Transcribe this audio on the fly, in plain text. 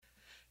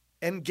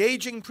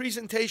engaging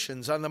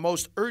presentations on the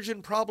most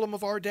urgent problem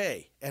of our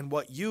day and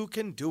what you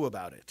can do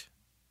about it.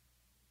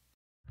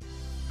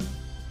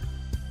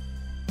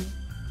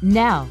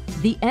 Now,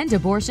 the End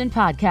Abortion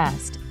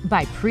Podcast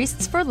by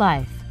Priests for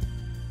Life.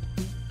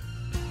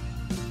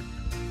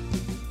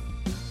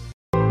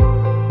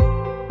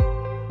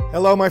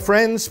 Hello, my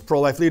friends.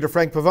 Pro-life leader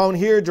Frank Pavone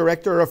here,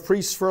 director of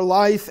Priests for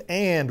Life,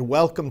 and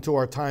welcome to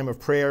our time of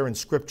prayer and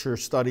scripture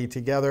study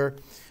together.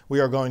 We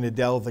are going to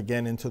delve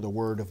again into the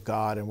Word of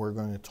God, and we're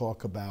going to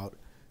talk about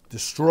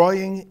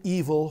destroying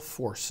evil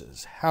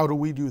forces. How do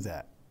we do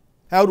that?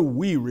 How do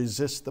we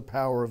resist the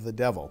power of the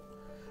devil?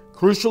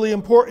 Crucially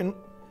important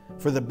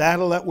for the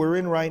battle that we're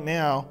in right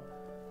now,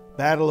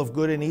 battle of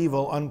good and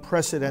evil,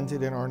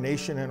 unprecedented in our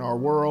nation and our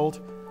world,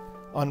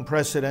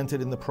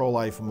 unprecedented in the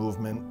pro-life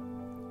movement.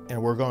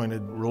 And we're going to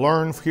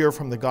learn here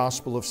from the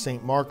Gospel of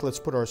St. Mark. Let's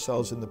put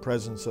ourselves in the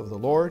presence of the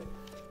Lord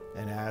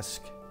and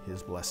ask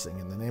His blessing.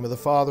 In the name of the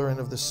Father, and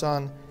of the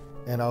Son,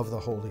 and of the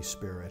Holy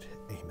Spirit.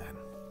 Amen.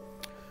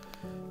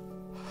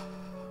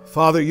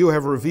 Father, you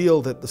have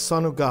revealed that the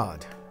Son of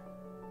God,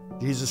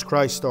 Jesus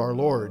Christ our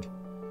Lord,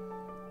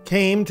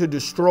 came to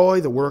destroy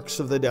the works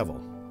of the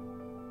devil.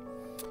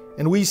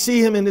 And we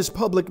see him in his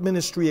public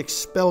ministry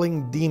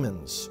expelling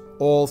demons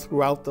all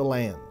throughout the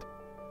land.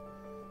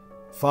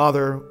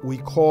 Father, we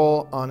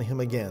call on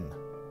him again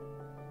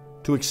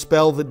to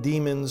expel the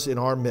demons in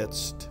our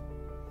midst,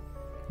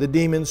 the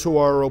demons who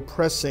are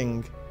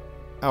oppressing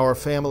our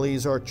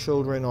families, our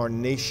children, our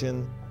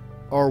nation,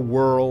 our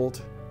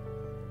world,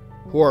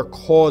 who are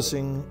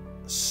causing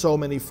so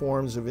many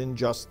forms of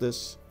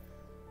injustice,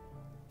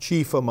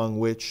 chief among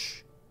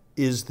which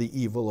is the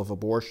evil of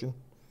abortion.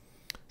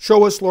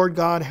 Show us, Lord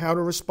God, how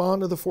to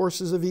respond to the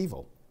forces of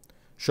evil.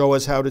 Show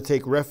us how to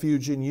take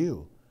refuge in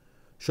you.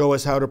 Show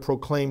us how to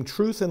proclaim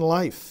truth and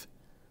life.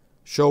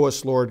 Show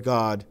us, Lord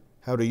God,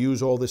 how to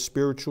use all the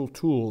spiritual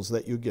tools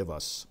that you give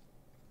us.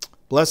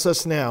 Bless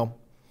us now,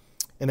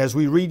 and as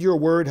we read your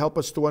word, help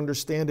us to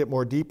understand it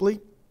more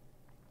deeply.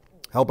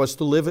 Help us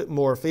to live it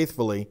more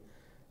faithfully.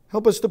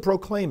 Help us to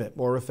proclaim it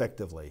more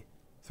effectively.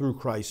 Through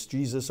Christ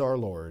Jesus our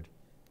Lord.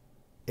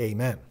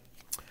 Amen.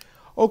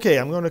 Okay,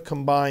 I'm going to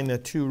combine the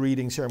two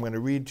readings here. I'm going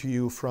to read to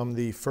you from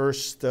the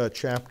first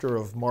chapter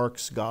of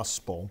Mark's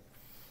Gospel.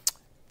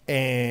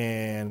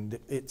 And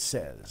it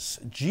says,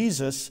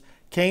 Jesus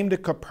came to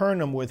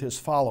Capernaum with his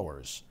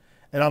followers,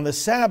 and on the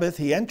Sabbath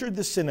he entered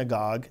the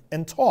synagogue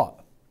and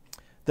taught.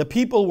 The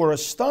people were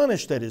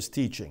astonished at his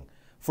teaching,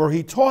 for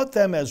he taught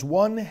them as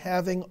one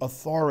having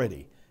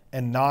authority,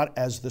 and not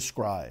as the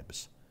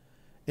scribes.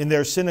 In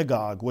their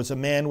synagogue was a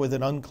man with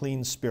an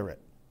unclean spirit.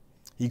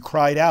 He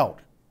cried out,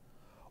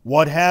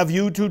 "What have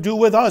you to do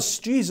with us,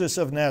 Jesus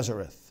of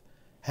Nazareth?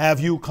 Have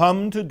you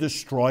come to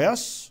destroy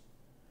us?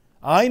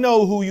 I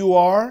know who you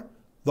are,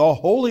 the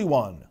Holy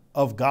One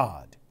of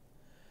God."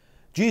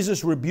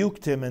 Jesus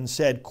rebuked him and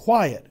said,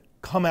 "Quiet,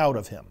 come out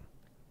of him."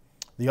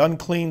 The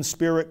unclean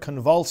spirit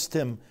convulsed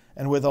him,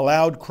 and with a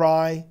loud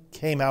cry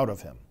came out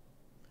of him.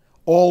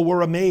 All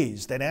were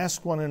amazed and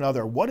asked one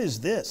another, "What is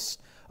this?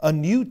 A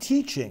new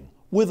teaching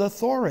with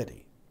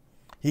authority.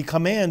 He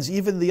commands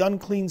even the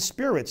unclean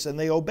spirits, and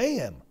they obey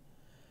him."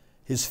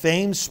 His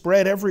fame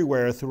spread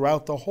everywhere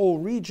throughout the whole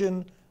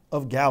region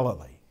of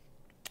Galilee.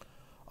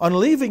 On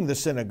leaving the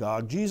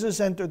synagogue, Jesus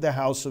entered the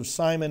house of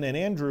Simon and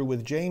Andrew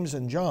with James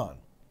and John.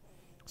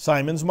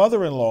 Simon's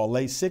mother-in-law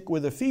lay sick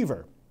with a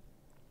fever.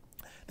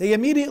 They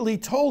immediately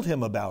told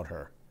him about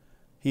her.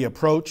 He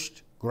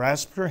approached,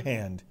 grasped her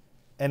hand,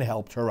 and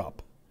helped her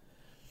up.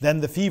 Then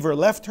the fever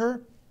left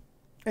her,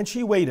 and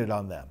she waited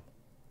on them.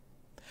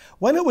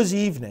 When it was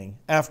evening,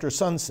 after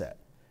sunset,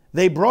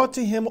 they brought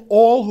to him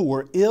all who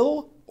were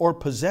ill or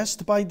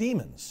possessed by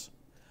demons.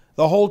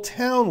 The whole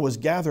town was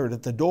gathered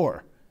at the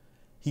door.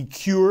 He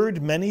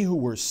cured many who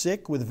were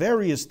sick with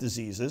various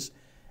diseases,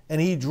 and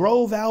he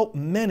drove out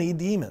many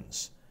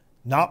demons,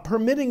 not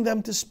permitting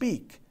them to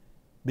speak,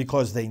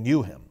 because they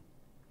knew him.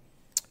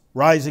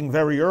 Rising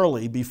very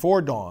early,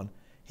 before dawn,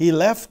 he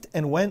left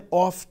and went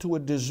off to a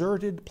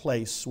deserted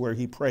place where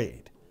he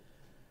prayed.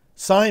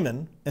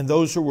 Simon and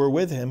those who were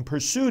with him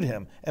pursued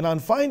him, and on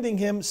finding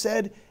him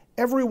said,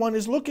 "Everyone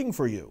is looking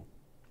for you."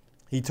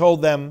 He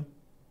told them,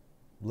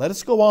 "Let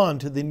us go on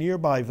to the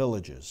nearby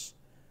villages,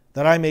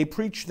 that I may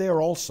preach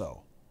there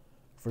also.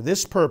 For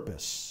this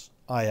purpose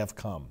I have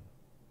come."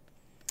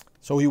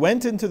 So he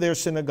went into their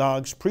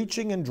synagogues,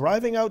 preaching and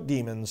driving out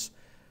demons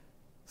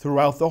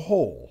throughout the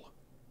whole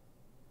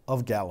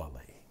of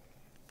Galilee.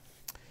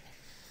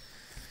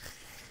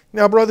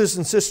 Now, brothers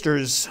and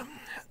sisters,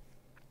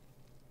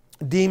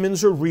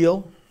 demons are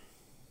real.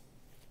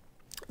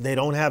 They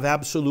don't have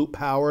absolute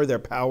power. Their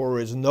power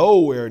is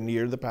nowhere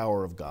near the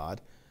power of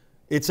God.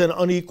 It's an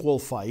unequal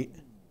fight.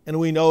 And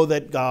we know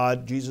that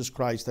God, Jesus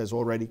Christ, has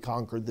already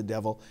conquered the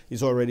devil.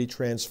 He's already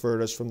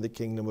transferred us from the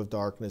kingdom of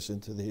darkness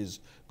into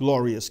his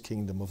glorious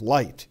kingdom of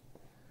light.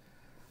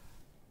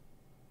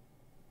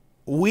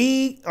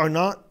 We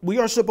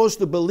are supposed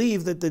to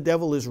believe that the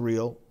devil is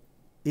real.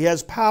 He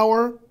has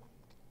power.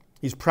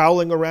 He's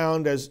prowling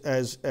around,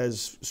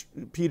 as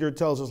Peter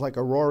tells us, like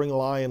a roaring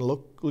lion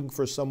looking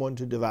for someone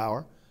to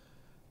devour.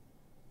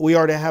 We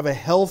are to have a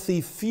healthy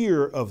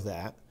fear of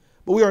that,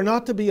 but we are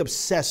not to be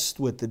obsessed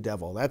with the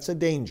devil. That's a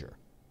danger.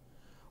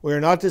 We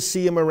are not to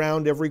see him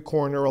around every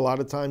corner. A lot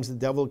of times the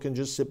devil can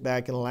just sit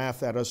back and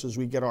laugh at us as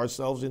we get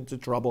ourselves into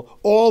trouble,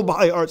 all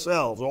by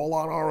ourselves, all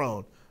on our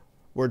own.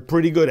 We're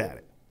pretty good at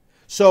it.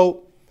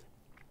 So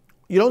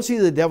you don't see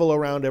the devil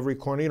around every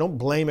corner. You don't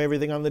blame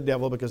everything on the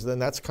devil, because then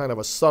that's kind of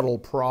a subtle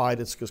pride.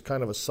 It's just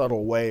kind of a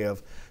subtle way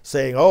of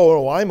saying,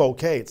 oh, I'm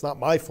okay. It's not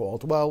my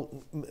fault.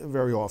 Well,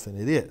 very often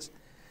it is.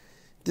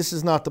 This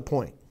is not the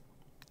point.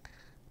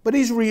 But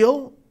he's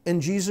real,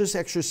 and Jesus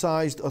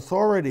exercised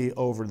authority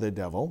over the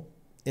devil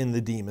in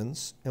the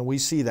demons, and we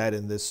see that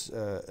in this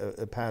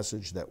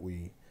passage that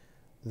we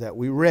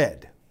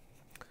read.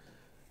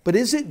 But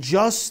is it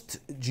just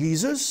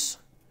Jesus,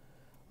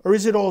 or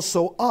is it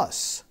also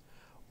us?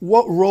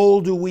 What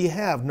role do we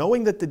have?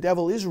 Knowing that the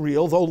devil is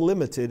real, though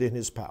limited in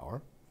his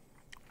power,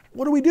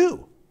 what do we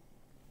do?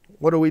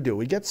 What do we do?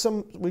 We get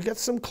some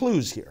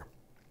clues here.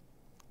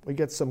 We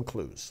get some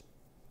clues.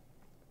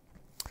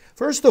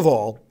 First of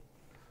all,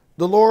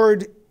 the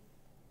Lord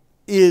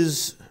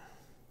is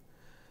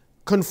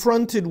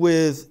confronted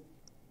with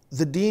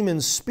the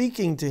demons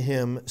speaking to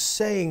him,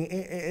 saying,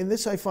 and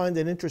this I find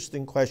an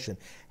interesting question,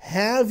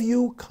 have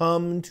you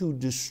come to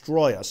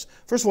destroy us?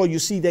 First of all, you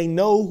see, they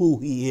know who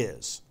he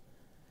is.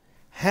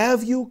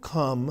 Have you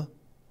come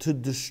to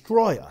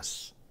destroy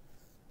us?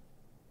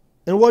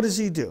 And what does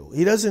he do?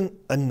 He doesn't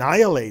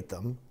annihilate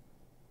them.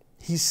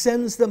 He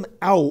sends them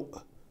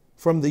out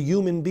from the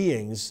human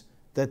beings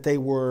that they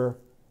were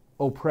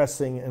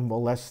oppressing and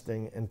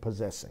molesting and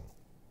possessing.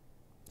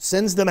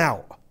 Sends them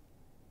out.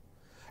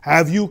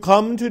 Have you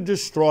come to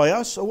destroy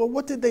us? Well,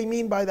 what did they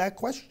mean by that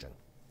question?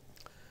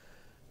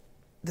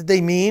 Did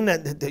they mean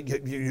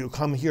that you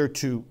come here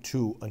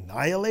to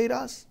annihilate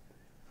us?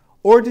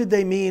 Or did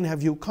they mean,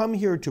 have you come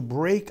here to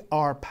break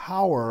our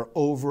power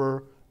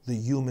over the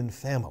human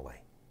family?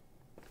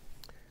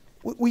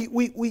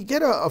 We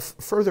get a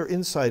further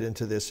insight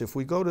into this if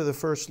we go to the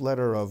first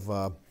letter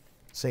of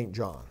St.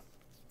 John.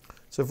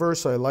 It's a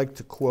verse I like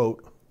to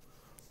quote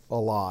a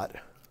lot.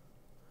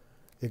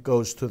 It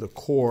goes to the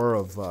core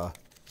of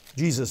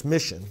Jesus'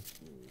 mission.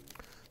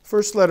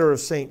 First letter of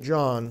St.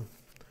 John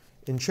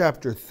in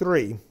chapter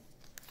 3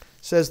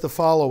 says the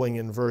following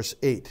in verse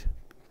 8.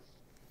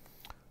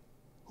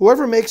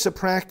 Whoever makes a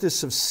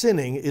practice of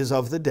sinning is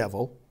of the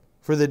devil,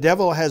 for the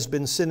devil has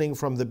been sinning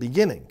from the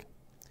beginning.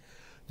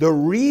 The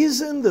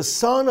reason the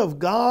Son of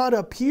God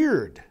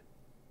appeared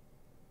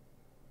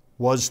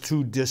was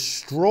to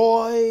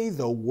destroy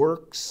the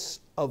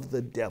works of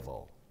the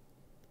devil.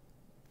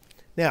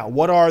 Now,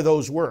 what are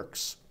those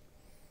works?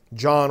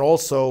 John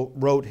also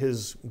wrote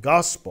his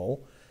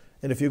gospel,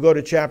 and if you go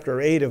to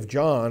chapter 8 of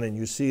John and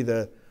you see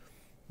the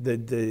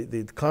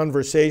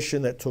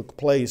conversation that took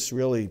place,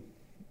 really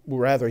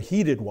rather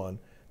heated one,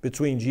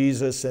 between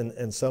Jesus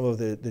and some of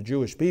the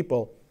Jewish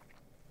people,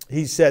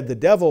 he said the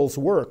devil's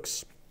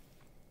works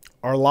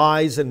are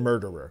lies and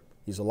murderer.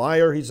 He's a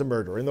liar, he's a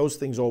murderer, and those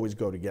things always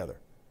go together.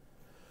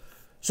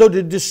 So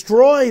to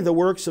destroy the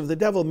works of the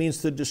devil means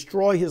to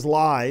destroy his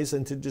lies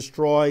and to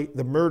destroy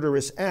the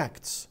murderous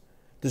acts.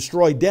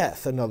 Destroy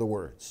death, in other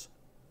words.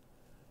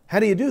 How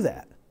do you do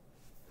that?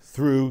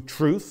 Through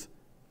truth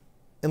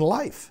and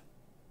life.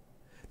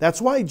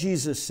 That's why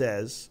Jesus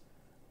says,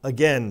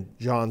 again,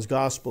 John's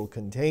gospel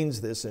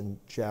contains this in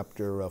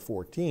chapter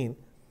 14.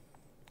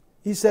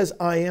 He says,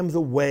 I am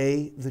the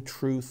way, the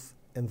truth,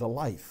 and the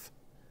life.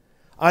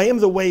 I am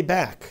the way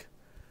back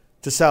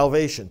to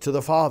salvation, to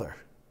the Father.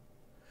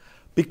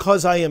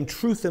 Because I am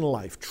truth and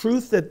life.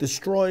 Truth that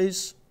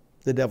destroys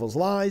the devil's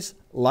lies,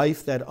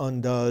 life that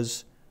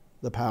undoes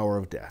the power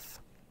of death.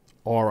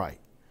 All right.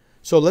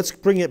 So let's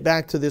bring it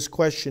back to this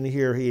question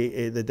here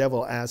the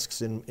devil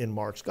asks in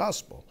Mark's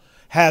gospel.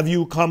 Have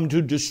you come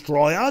to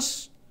destroy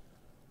us?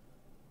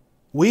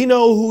 We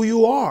know who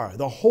you are,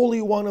 the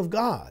Holy One of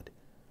God,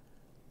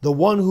 the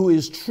one who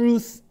is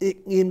truth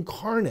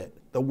incarnate.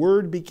 The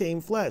Word became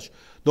flesh,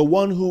 the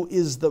one who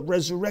is the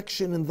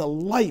resurrection and the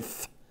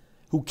life,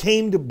 who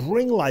came to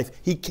bring life.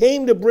 He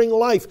came to bring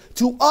life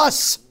to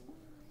us.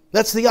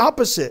 That's the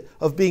opposite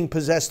of being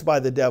possessed by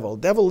the devil.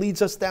 The devil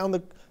leads us down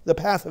the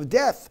path of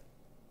death.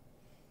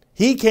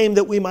 He came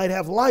that we might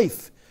have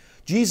life.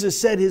 Jesus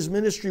said his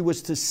ministry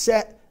was to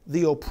set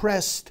the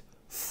oppressed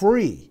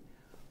free.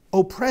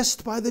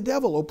 Oppressed by the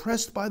devil,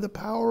 oppressed by the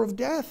power of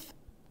death.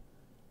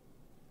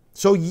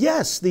 So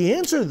yes, the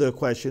answer to the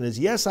question is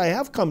yes, I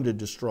have come to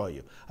destroy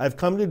you. I've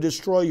come to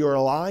destroy your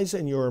lies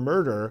and your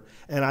murder,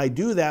 and I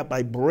do that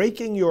by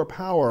breaking your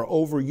power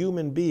over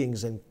human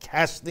beings and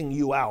casting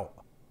you out.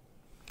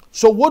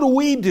 So what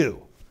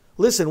do?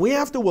 Listen, we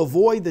have to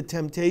avoid the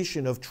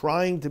temptation of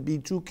trying to be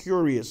too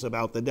curious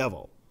about the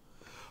devil.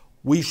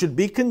 We should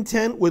be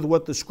content with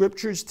what the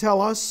Scriptures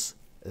tell us.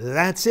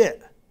 That's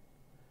it.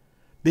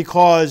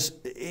 Because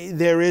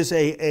there is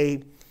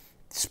a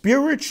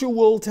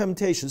spiritual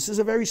temptation. This is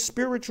a very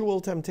spiritual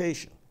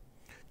temptation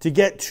to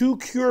get too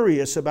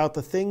curious about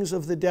the things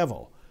of the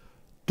devil.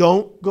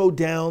 Don't go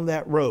down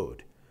that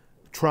road,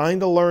 trying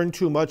to learn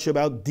too much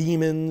about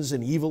demons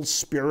and evil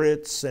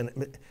spirits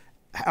and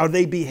how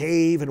they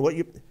behave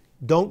and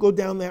don't go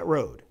down that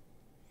road.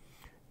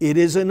 It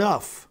is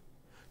enough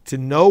to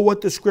know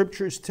what the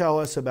scriptures tell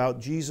us about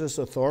Jesus'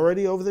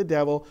 authority over the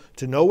devil,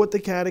 to know what the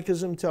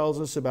catechism tells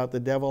us about the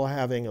devil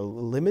having a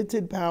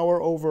limited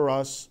power over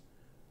us,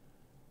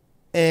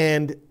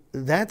 and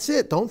that's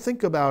it. Don't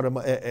think about him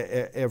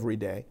every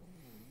day.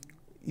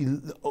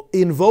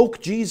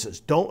 Invoke Jesus.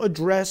 Don't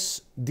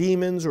address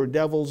demons or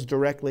devils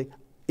directly.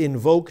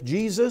 Invoke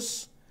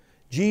Jesus.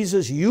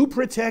 Jesus, you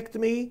protect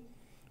me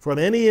from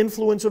any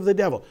influence of the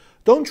devil.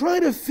 Don't try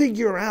to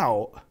figure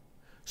out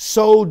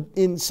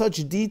in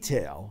such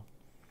detail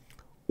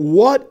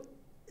what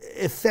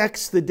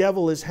effects the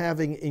devil is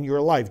having in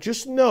your life.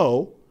 Just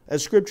know,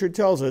 as Scripture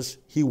tells us,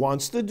 he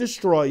wants to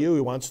destroy you.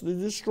 He wants to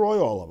destroy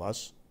all of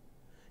us.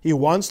 He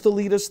wants to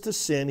lead us to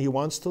sin. He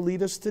wants to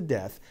lead us to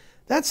death.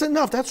 That's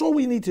enough. That's all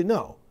we need to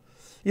know.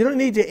 You don't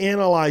need to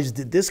analyze,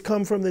 did this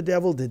come from the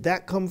devil? Did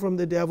that come from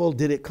the devil?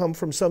 Did it come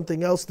from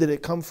something else? Did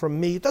it come from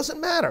me? It doesn't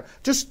matter.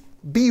 Just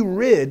be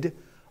rid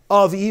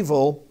of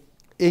evil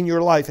in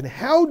your life. And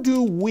how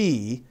do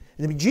we,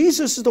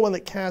 Jesus is the one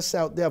that casts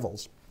out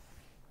devils.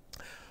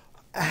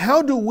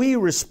 How do we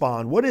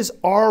respond? What is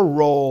our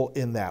role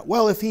in that?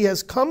 Well, if he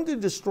has come to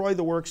destroy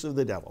the works of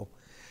the devil,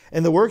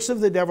 and the works of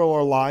the devil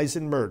are lies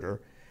and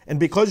murder, and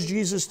because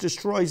Jesus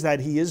destroys that,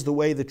 he is the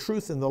way, the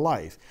truth, and the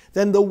life,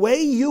 then the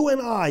way you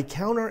and I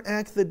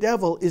counteract the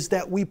devil is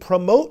that we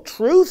promote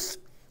truth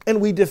and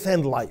we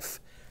defend life.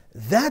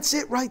 That's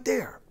it right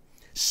there.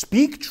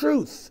 Speak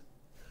truth.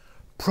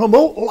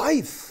 Promote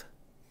life.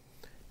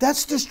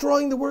 That's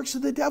destroying the works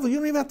of the devil. You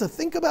don't even have to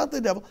think about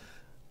the devil.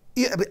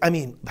 I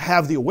mean,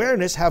 have the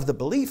awareness, have the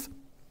belief,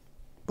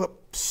 but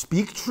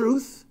speak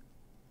truth,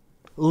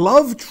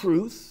 love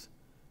truth.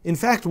 In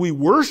fact, we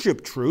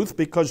worship truth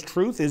because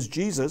truth is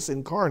Jesus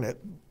incarnate.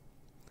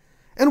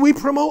 And we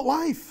promote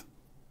life.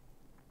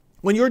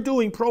 When you're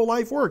doing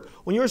pro-life work,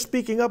 when you're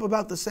speaking up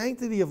about the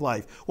sanctity of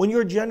life, when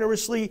you're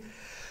generously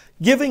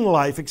giving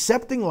life,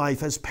 accepting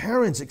life as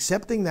parents,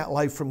 accepting that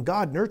life from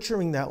God,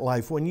 nurturing that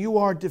life, when you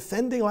are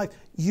defending life,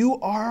 you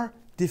are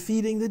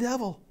defeating the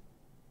devil.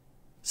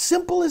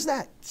 Simple as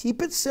that.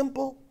 Keep it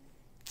simple.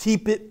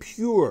 Keep it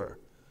pure.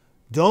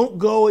 Don't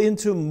go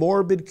into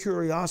morbid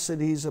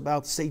curiosities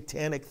about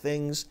satanic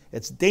things.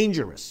 It's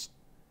dangerous.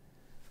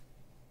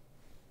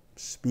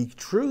 Speak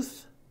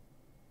truth.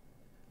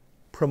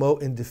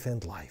 Promote and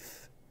defend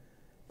life.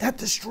 That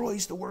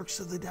destroys the works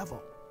of the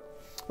devil.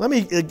 Let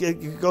me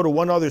go to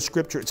one other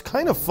scripture. It's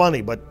kind of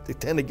funny, but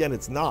then again,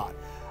 it's not.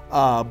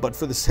 But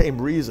for the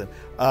same reason.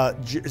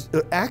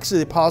 Acts of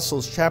the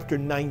Apostles, chapter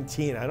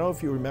 19. I don't know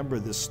if you remember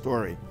this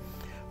story.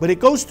 But it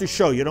goes to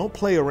show you don't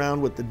play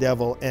around with the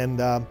devil. And,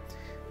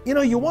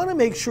 you want to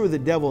make sure the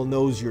devil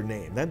knows your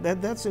name.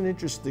 That's an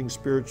interesting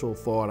spiritual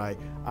thought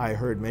I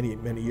heard many,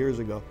 many years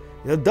ago.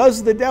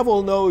 Does the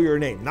devil know your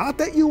name? Not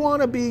that you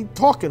want to be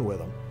talking with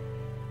him.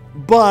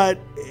 But,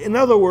 in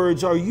other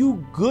words, are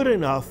you good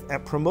enough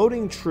at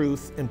promoting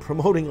truth and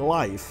promoting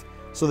life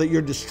so that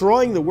you're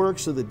destroying the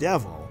works of the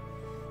devil?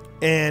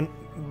 And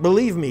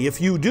believe me, if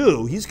you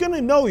do, he's going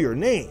to know your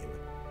name.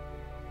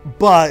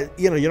 But,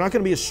 you're not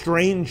going to be a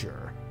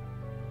stranger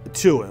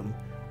to him.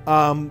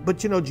 But,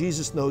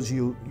 Jesus knows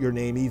your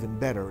name even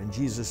better, and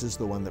Jesus is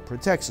the one that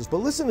protects us. But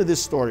listen to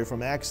this story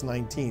from Acts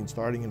 19,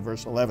 starting in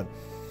verse 11.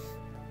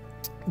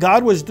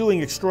 God was doing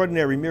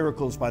extraordinary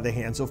miracles by the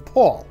hands of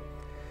Paul,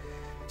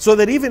 so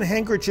that even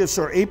handkerchiefs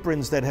or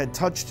aprons that had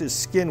touched his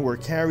skin were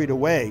carried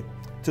away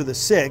to the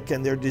sick,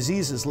 and their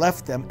diseases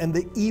left them, and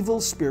the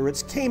evil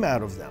spirits came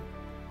out of them.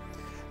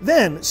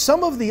 Then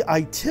some of the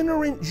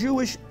itinerant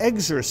Jewish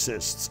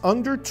exorcists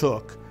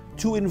undertook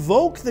to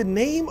invoke the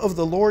name of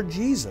the Lord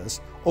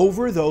Jesus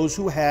over those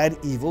who had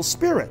evil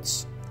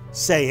spirits,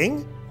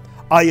 saying,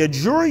 I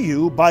adjure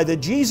you by the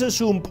Jesus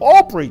whom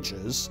Paul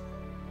preaches.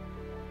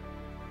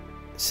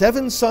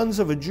 7 sons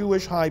of a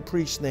Jewish high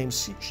priest named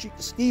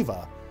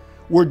Sceva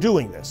were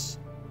doing this.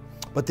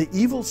 But the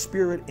evil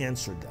spirit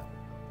answered them,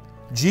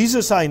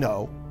 Jesus I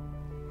know,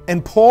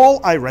 and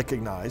Paul I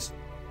recognize,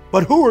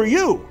 but who are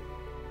you?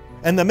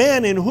 And the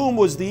man in whom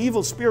was the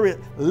evil spirit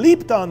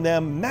leaped on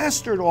them,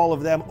 mastered all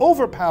of them,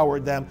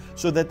 overpowered them,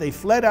 so that they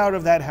fled out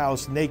of that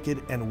house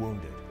naked and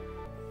wounded.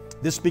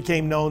 This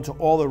became known to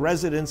all the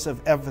residents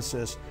of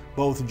Ephesus,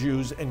 both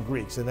Jews and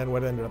Greeks. And then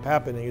what ended up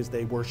happening is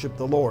they worshiped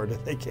the Lord.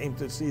 They came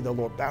to see the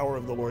power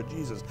of the Lord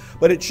Jesus.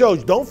 But it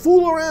shows, don't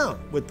fool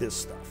around with this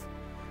stuff.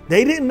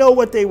 They didn't know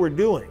what they were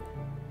doing.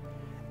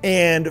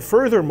 And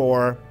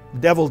furthermore, the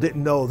devil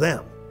didn't know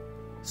them.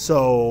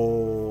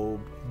 So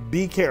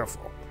be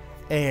careful.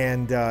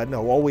 And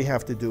no, all we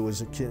have to do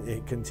is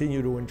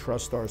continue to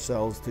entrust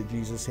ourselves to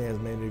Jesus' hands.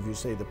 Many of you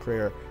say the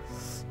prayer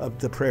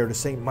to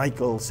Saint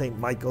Michael. Saint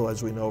Michael,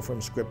 as we know from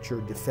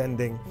Scripture,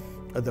 defending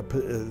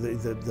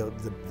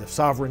the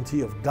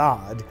sovereignty of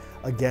God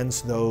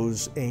against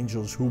those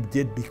angels who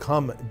did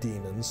become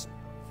demons.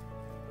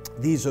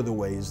 These are the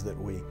ways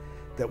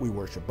that that we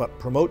worship. But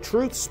promote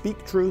truth,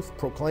 speak truth,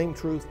 proclaim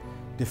truth,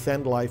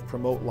 defend life,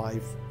 promote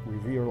life,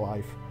 revere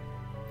life,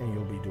 and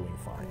you'll be doing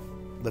fine.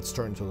 Let's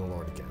turn to the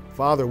Lord again.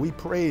 Father, we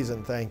praise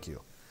and thank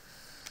you.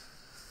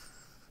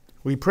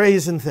 We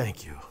praise and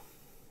thank you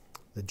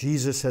that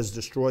Jesus has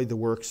destroyed the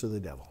works of the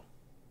devil.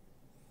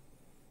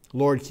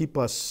 Lord, keep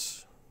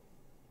us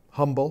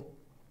humble.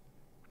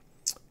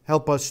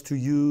 Help us to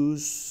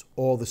use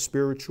all the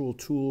spiritual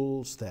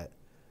tools that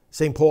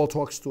St. Paul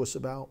talks to us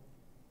about,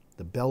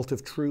 the belt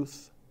of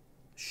truth,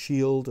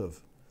 shield of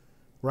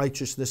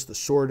righteousness, the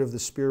sword of the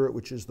Spirit,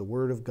 which is the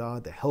Word of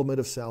God, the helmet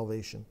of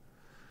salvation.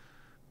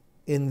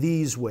 In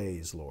these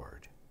ways,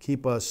 Lord,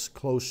 keep us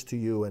close to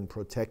you and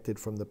protected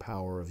from the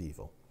power of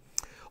evil.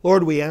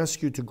 Lord, we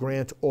ask you to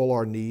grant all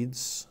our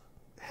needs,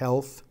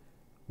 health,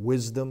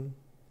 wisdom,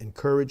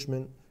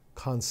 encouragement,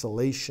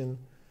 consolation,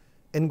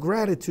 and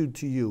gratitude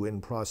to you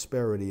in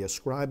prosperity,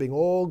 ascribing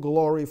all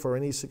glory for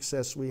any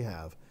success we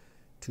have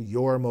to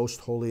your most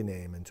holy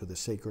name and to the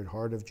Sacred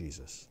Heart of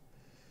Jesus.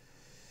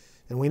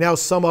 And we now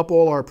sum up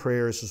all our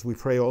prayers as we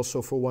pray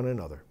also for one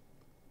another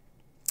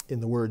in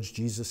the words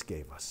Jesus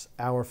gave us.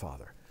 Our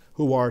Father,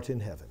 who art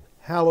in heaven,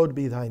 hallowed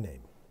be thy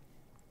name.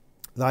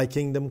 Thy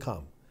kingdom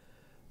come.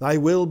 Thy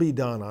will be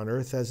done on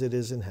earth as it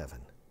is in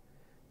heaven.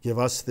 Give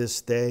us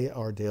this day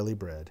our daily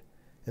bread,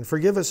 and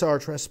forgive us our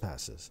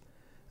trespasses,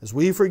 as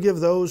we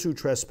forgive those who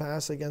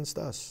trespass against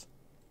us.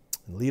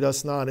 And lead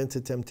us not into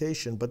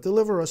temptation, but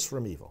deliver us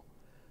from evil.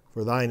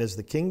 For thine is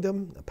the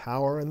kingdom, the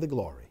power, and the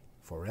glory,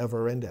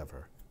 forever and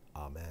ever.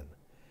 Amen.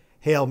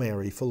 Hail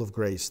Mary, full of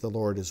grace, the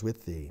Lord is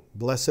with thee.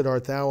 Blessed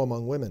art thou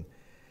among women,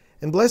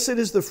 and blessed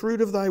is the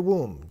fruit of thy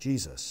womb,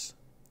 Jesus.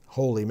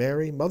 Holy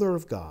Mary, Mother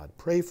of God,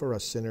 pray for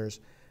us sinners,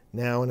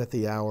 now and at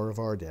the hour of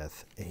our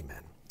death.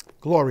 Amen.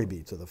 Glory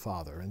be to the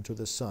Father, and to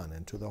the Son,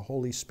 and to the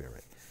Holy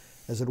Spirit,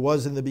 as it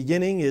was in the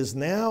beginning, is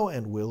now,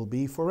 and will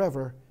be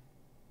forever.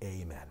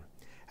 Amen.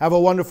 Have a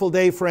wonderful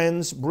day,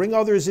 friends. Bring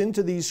others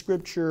into these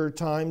scripture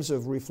times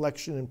of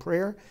reflection and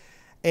prayer.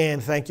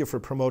 And thank you for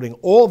promoting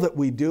all that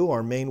we do,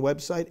 our main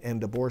website,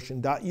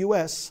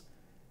 endabortion.us,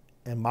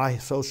 and my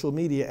social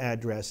media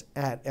address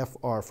at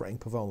FR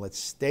Frank Pavone. Let's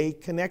stay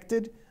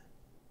connected.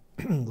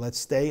 Let's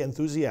stay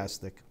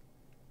enthusiastic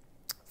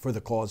for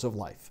the cause of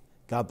life.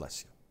 God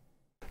bless you.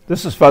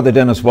 This is Father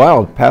Dennis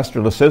Wild,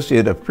 Pastoral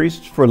Associate of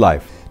Priests for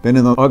Life. Been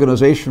in the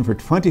organization for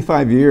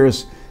 25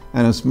 years,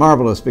 and it's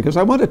marvelous because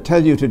I want to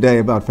tell you today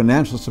about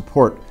financial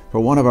support for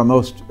one of our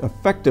most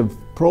effective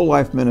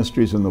pro-life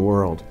ministries in the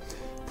world.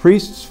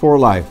 Priests for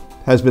Life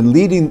has been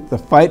leading the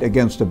fight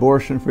against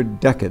abortion for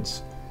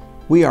decades.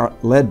 We are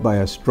led by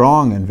a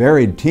strong and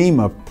varied team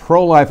of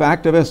pro-life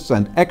activists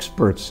and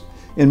experts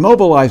in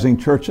mobilizing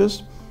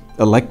churches,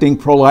 electing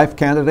pro-life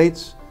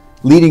candidates,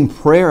 leading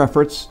prayer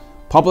efforts,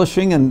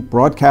 publishing and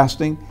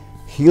broadcasting,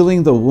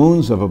 healing the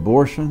wounds of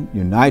abortion,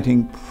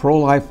 uniting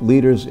pro-life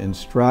leaders in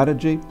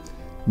strategy,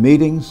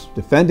 meetings,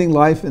 defending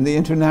life in the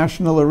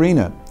international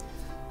arena.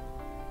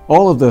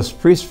 All of this,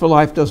 Priests for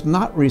Life does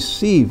not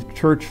receive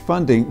church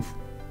funding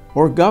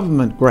or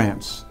government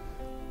grants.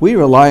 We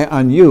rely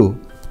on you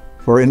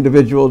for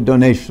individual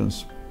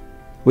donations.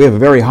 We have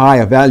very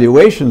high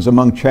evaluations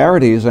among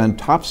charities and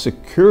top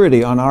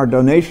security on our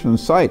donation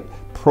site,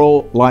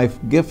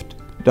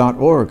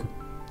 prolifegift.org.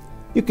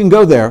 You can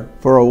go there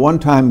for a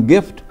one-time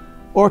gift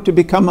or to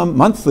become a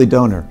monthly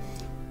donor,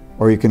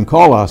 or you can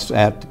call us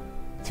at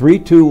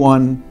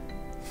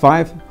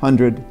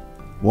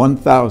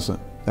 321-500-1000.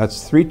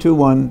 That's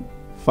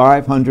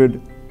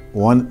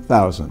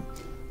 321-500-1000.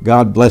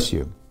 God bless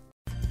you.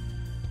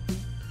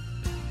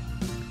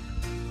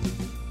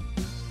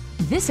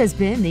 This has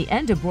been the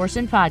End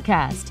Abortion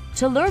Podcast.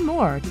 To learn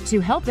more, to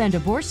help end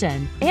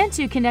abortion, and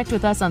to connect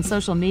with us on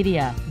social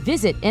media,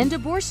 visit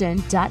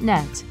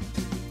endabortion.net.